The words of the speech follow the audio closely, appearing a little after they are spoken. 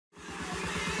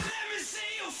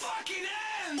fucking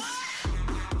ends!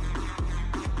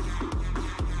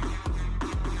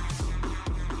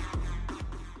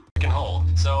 Hold.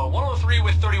 So 103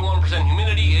 with 31%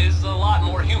 humidity is a lot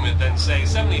more humid than, say,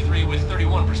 73 with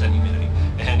 31% humidity.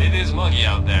 And it is muggy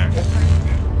out there.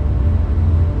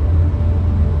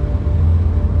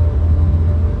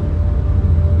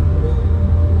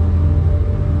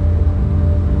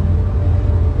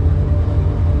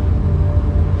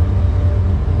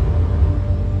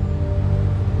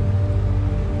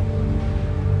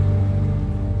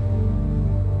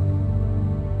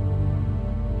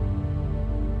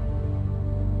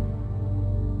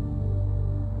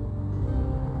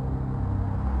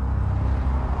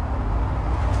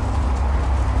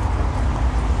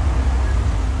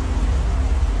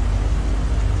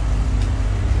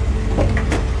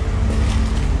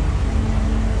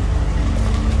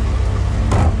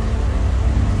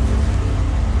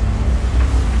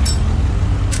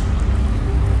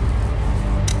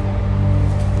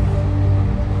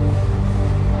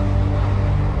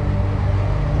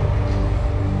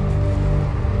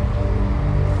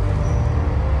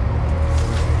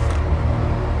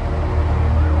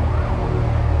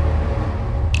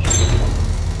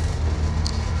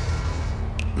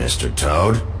 Mr.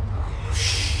 Toad?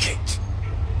 Shit.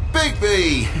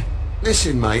 Bigby!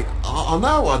 Listen, mate, I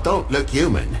know I don't look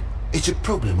human. It's a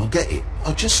problem, I get it.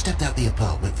 I just stepped out the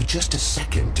apartment for just a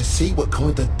second to see what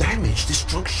kind of damage this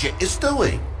drunk shit is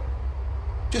doing.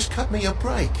 Just cut me a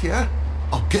break, yeah?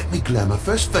 I'll get me glamour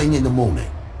first thing in the morning.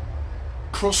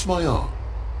 Cross my arm.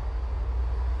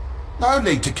 No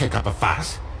need to kick up a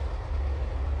fuss.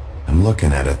 I'm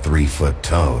looking at a 3-foot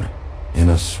toad in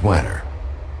a sweater.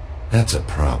 That's a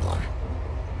problem.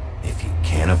 If you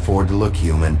can't afford to look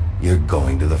human, you're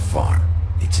going to the farm.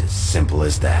 It's as simple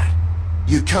as that.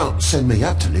 You can't send me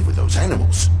out to live with those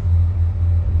animals.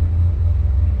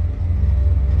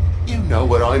 You know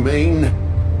what I mean.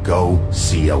 Go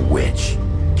see a witch.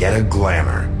 Get a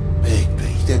glamour.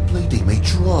 Bigby, they're bleeding me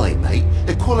dry, mate.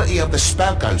 The quality of the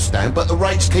spout goes down, but the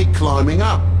rates keep climbing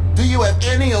up. Do you have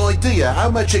any idea how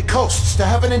much it costs to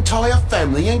have an entire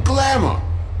family in glamour?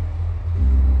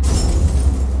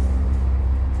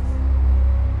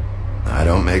 I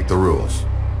don't make the rules.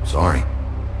 Sorry.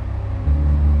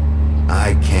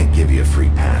 I can't give you a free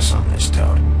pass on this,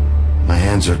 Toad. My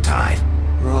hands are tied.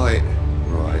 Right.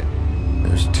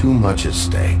 There's too much at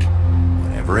stake.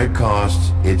 Whatever it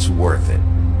costs, it's worth it.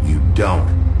 You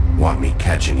don't want me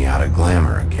catching you out of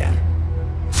glamour again.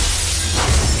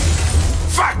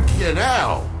 Fucking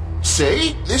hell!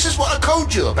 See? This is what I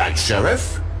told you about,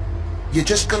 Sheriff. You're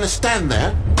just gonna stand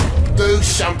there? Do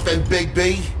something,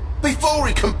 Bigby, before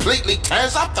he completely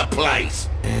tears up the place!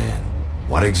 And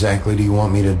what exactly do you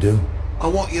want me to do? I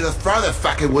want you to throw the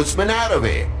fucking woodsman out of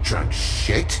here, drunk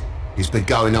shit. He's been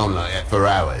going on like that for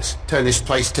hours. Turn this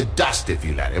place to dust if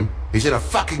you let him. He's in a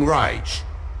fucking rage.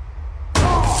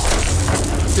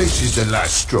 This is the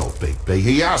last straw, Bigby.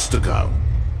 He has to go.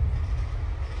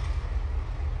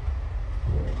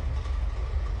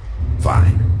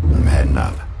 Fine. I'm heading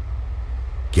up.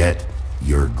 Get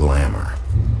your glamour.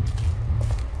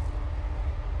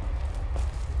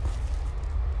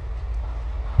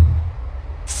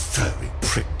 Furry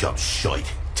pricked up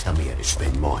shite. Tell me how to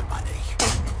spend my money.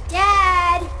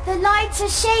 Dad, the lights are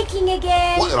shaking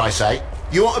again. What did I say?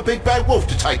 You want a big bad wolf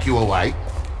to take you away?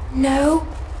 No.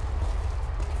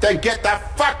 Then get the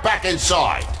fuck back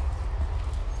inside!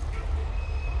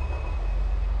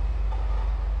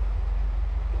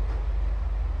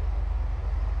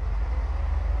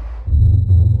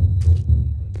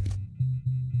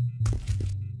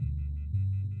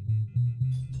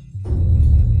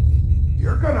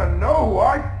 You're gonna know who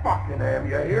I fucking am,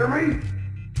 you hear me?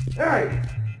 Hey,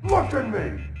 look at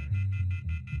me!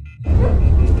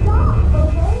 Stop,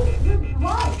 okay? You're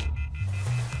drunk.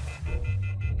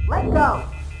 Let go.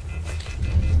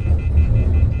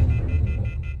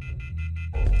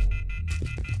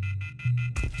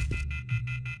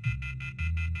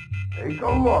 Take a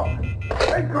look.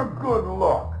 Take a good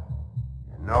look.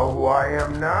 You know who I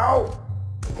am now?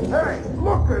 Hey,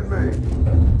 look at me!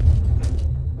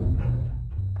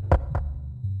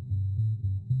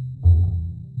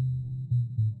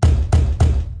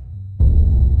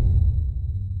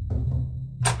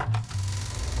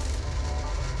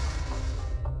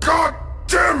 God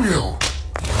damn you!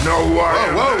 Know who I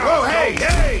am now? Whoa,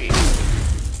 hey!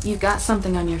 You've got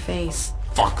something on your face.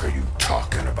 Fuck are you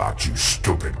talking about, you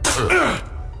stupid?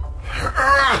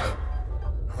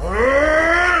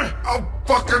 I'll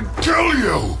fucking kill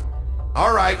you!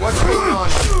 Alright, what's going on?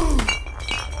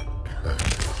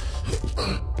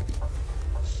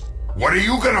 What are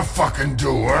you gonna fucking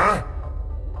do, huh?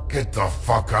 Get the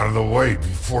fuck out of the way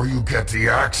before you get the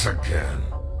axe again.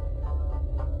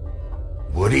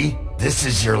 Woody, this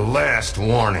is your last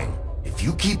warning. If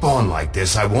you keep on like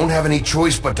this, I won't have any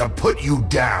choice but to put you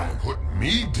down. Put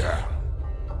me down?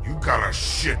 You got a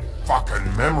shit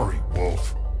fucking memory,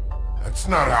 Wolf. That's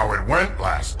not how it went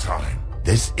last time.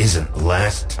 This isn't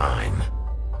last time.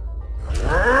 You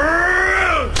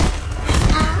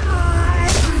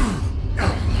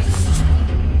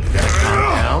gotta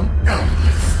calm down.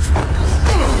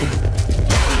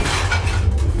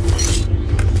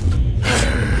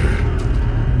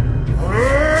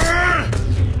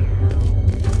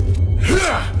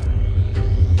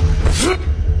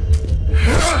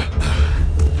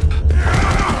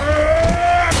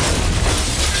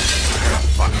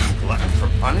 Fucking glutton for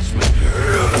punishment.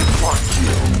 Fuck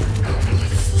you.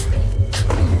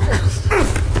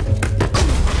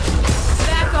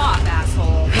 Back off,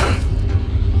 asshole.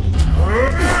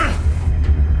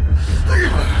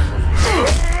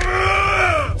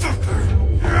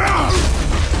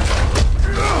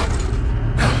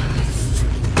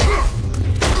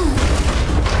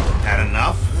 Had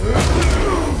enough?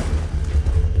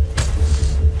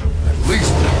 At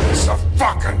least it's a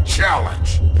fucking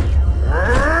challenge.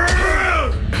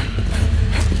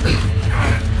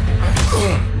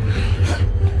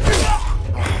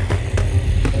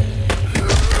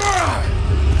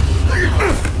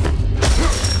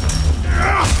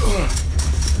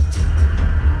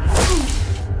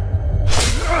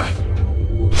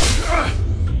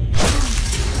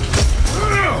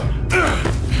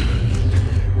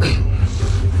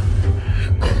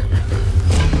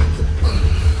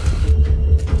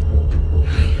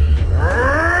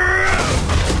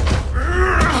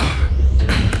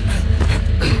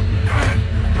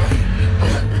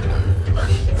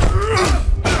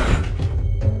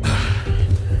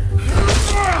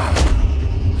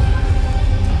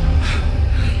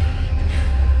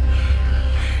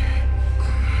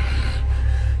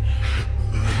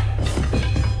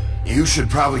 You should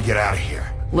probably get out of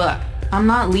here. Look, I'm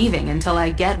not leaving until I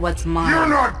get what's mine. You're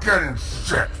not getting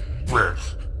shit,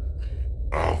 bitch.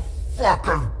 I'll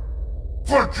fucking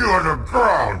put you on the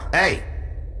ground. Hey,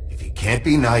 if you can't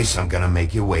be nice, I'm gonna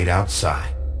make you wait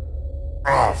outside.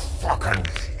 Oh, fucking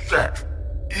shit.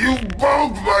 You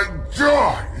bugged my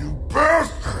jaw, you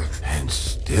bastard. And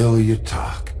still you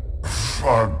talk.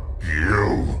 Fuck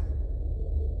you.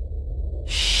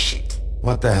 Shit.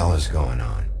 What the hell is going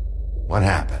on? What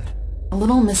happened? A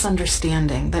little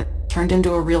misunderstanding that turned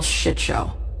into a real shit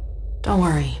show. Don't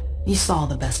worry, you saw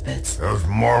the best bits. There's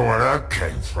more where that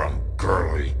came from,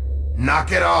 girly.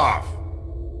 Knock it off!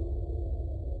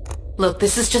 Look,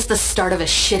 this is just the start of a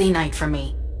shitty night for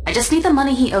me. I just need the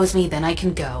money he owes me, then I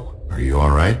can go. Are you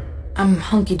alright? I'm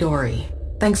hunky-dory.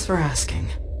 Thanks for asking.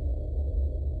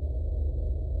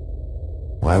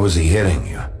 Why was he hitting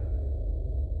you?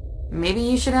 Maybe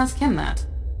you should ask him that.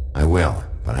 I will,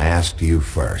 but I asked you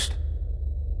first.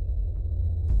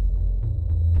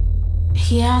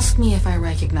 He asked me if I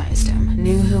recognized him,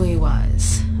 knew who he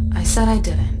was. I said I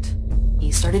didn't.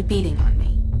 He started beating on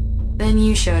me. Then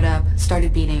you showed up,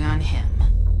 started beating on him.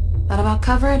 That about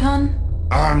cover it, hun?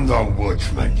 I'm the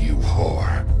woodsman, you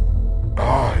whore.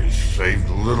 I saved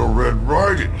Little Red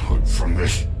Riding Hood from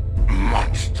this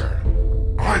monster.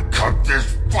 I cut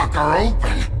this fucker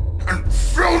open and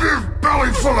filled his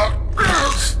belly full of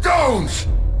stones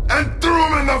and threw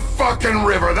him in the fucking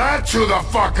river. That's who the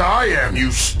fuck I am,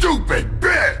 you stupid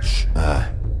bitch!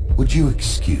 Would you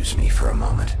excuse me for a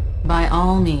moment? By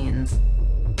all means.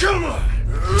 Come on!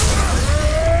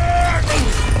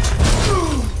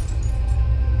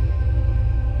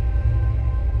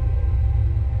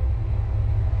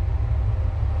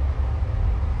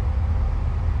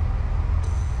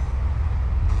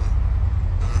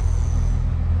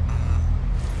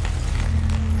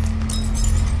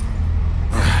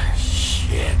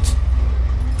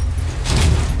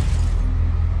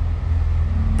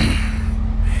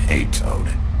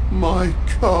 My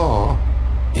car.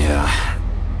 Yeah.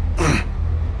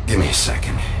 Give me a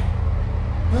second.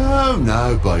 Oh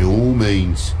no, by all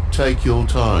means. Take your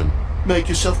time. Make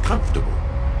yourself comfortable.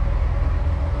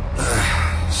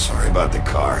 Sorry about the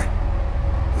car.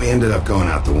 We ended up going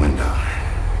out the window.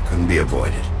 Couldn't be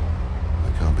avoided.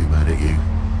 I can't be mad at you.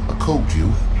 I called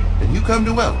you, and you come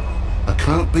to help. I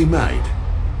can't be mad.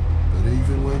 But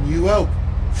even when you help,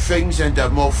 things end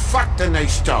up more fucked than they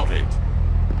started.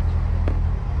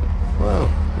 Well,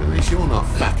 at least you're not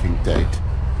fucking dead.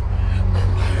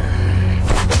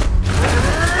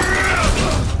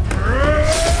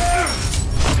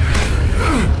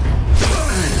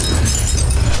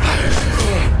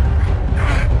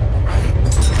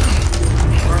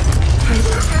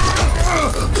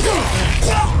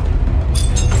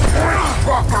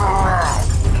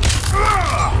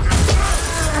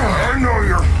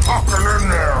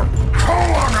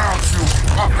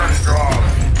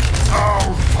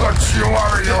 get you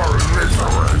out of your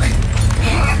misery.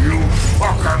 You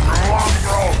fucking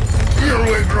mongrel! You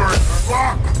ignorant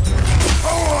fuck! Go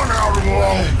on out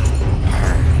alone!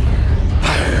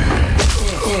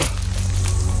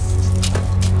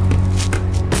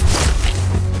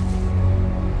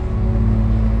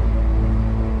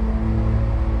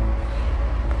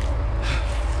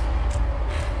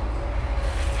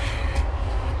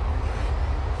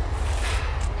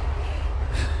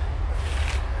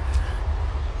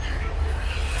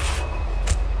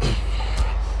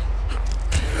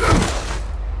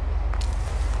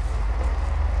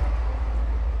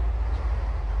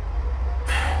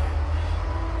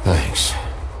 Thanks.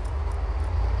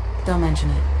 Don't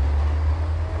mention it.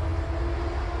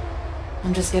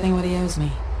 I'm just getting what he owes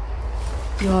me.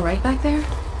 You alright back there?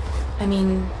 I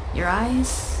mean, your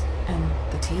eyes and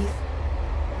the teeth?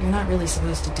 You're not really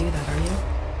supposed to do that, are you?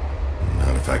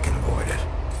 Not if I can avoid it.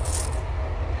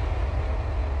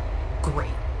 Great.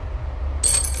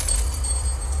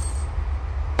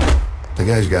 The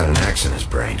guy's got an axe in his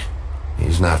brain.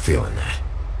 He's not feeling that.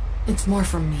 It's more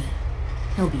from me.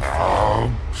 He'll be fine.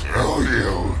 I'll kill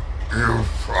you, you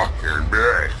fucking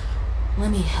bitch. Let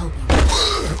me help you.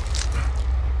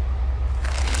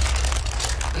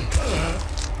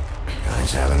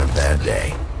 Guy's having a bad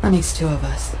day. That makes two of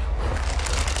us.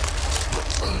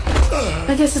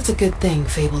 I guess it's a good thing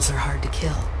fables are hard to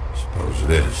kill. Suppose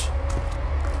it is.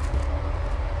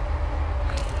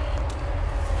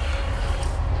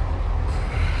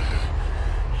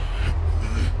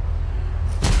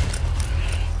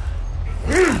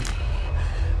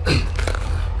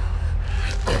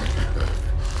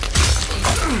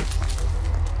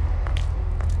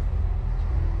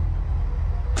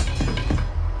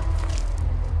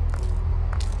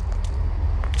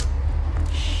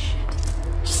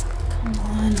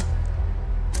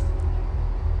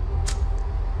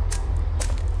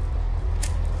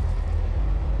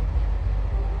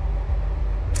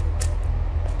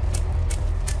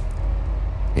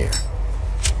 Here.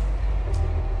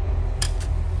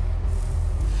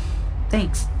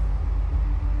 Thanks.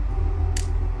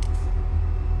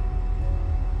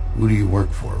 Who do you work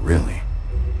for, really?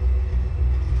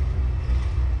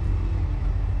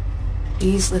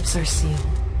 These lips are sealed.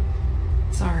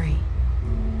 Sorry.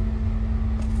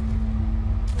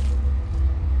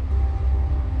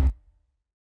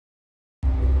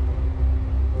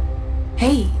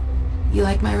 Hey, you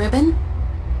like my ribbon?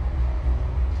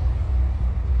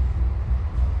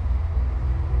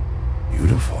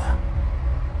 Beautiful.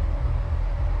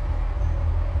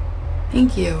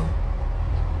 Thank you.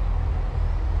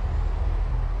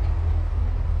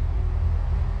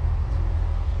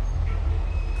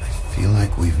 I feel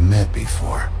like we've met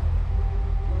before.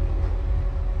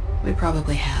 We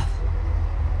probably have.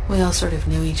 We all sort of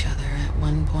knew each other at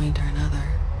one point or another.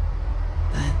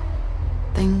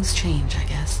 But things change, I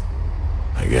guess.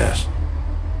 I guess.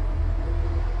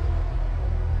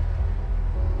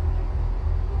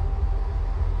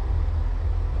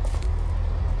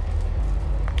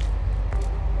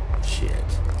 Shit.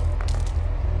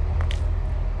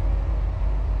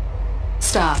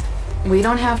 Stop. We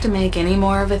don't have to make any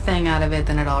more of a thing out of it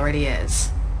than it already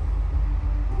is.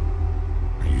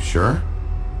 Are you sure?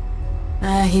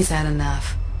 He's had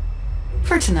enough.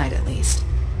 For tonight, at least.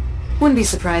 Wouldn't be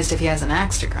surprised if he has an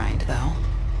axe to grind, though.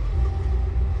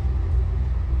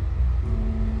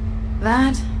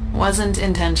 That wasn't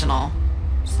intentional.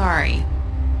 Sorry.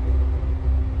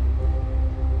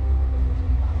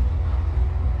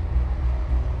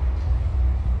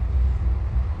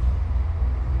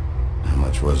 How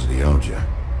much was it he owed you?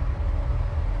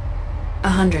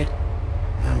 100.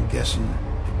 I'm guessing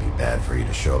it'd be bad for you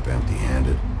to show up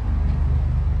empty-handed.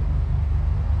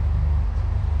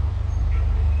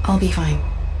 I'll be fine.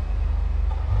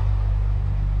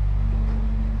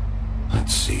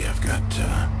 Let's see, I've got,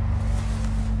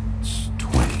 it's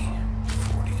 20,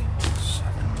 40,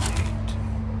 7,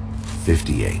 8,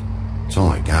 58. It's all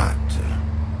I got.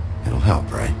 It'll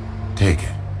help, right? Take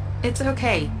it. It's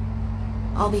okay.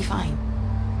 I'll be fine.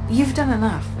 You've done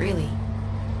enough, really.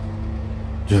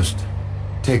 Just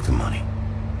take the money,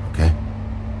 okay?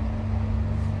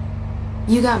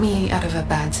 You got me out of a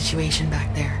bad situation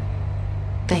back there.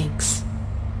 Thanks.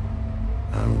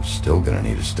 I'm still gonna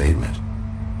need a statement.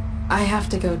 I have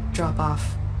to go drop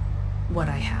off what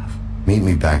I have. Meet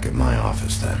me back at my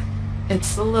office, then.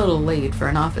 It's a little late for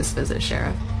an office visit,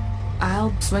 Sheriff.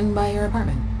 I'll swing by your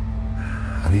apartment.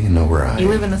 How do you know where I... You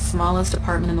live in the smallest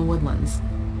apartment in the Woodlands.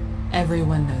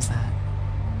 Everyone knows that.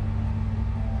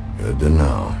 Good to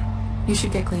know. You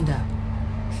should get cleaned up.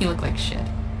 You look like shit.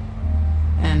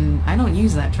 And I don't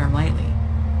use that term lightly.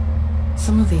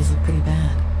 Some of these look pretty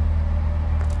bad.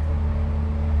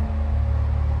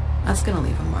 That's gonna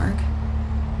leave a mark.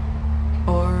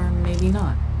 Or maybe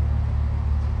not.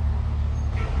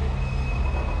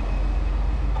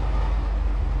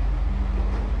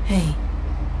 Hey.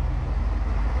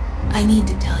 I need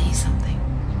to tell you something.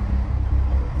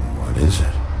 What is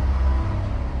it?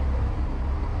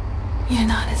 You're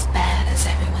not as bad as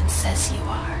everyone says you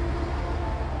are.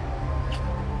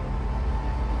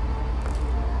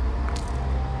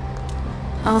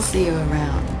 I'll see you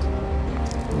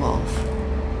around, Wolf.